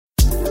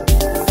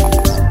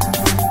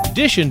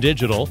Dish and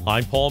Digital,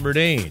 I'm Paul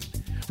Murnane.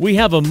 We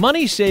have a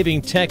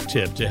money-saving tech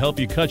tip to help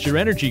you cut your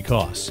energy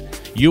costs.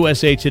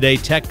 USA Today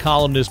tech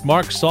columnist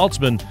Mark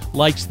Saltzman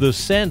likes the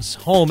Sense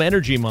Home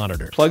Energy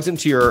Monitor. Plugs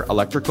into your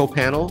electrical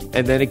panel,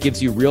 and then it gives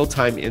you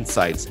real-time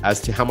insights as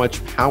to how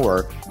much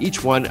power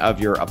each one of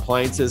your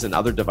appliances and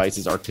other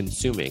devices are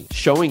consuming,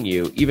 showing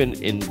you, even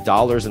in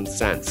dollars and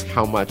cents,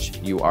 how much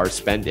you are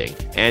spending.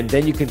 And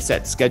then you can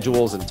set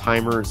schedules and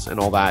timers and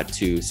all that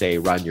to, say,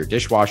 run your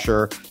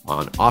dishwasher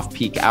on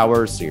off-peak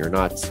hours, so you're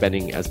not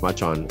spending as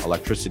much on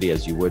electricity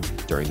as you would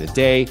during the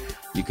day.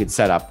 You could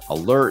set up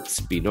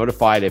alerts, be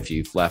notified if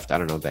you've left,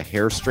 the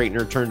hair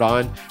straightener turned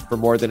on for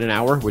more than an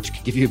hour, which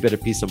could give you a bit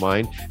of peace of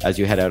mind as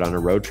you head out on a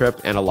road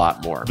trip, and a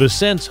lot more. The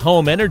Sense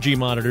Home Energy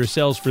Monitor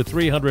sells for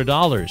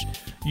 $300.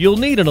 You'll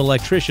need an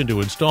electrician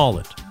to install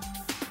it.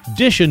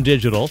 Dish and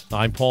Digital,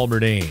 I'm Paul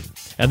Murnane.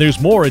 And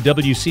there's more at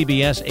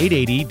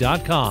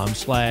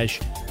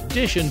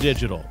WCBS880.com/Dish and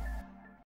Digital.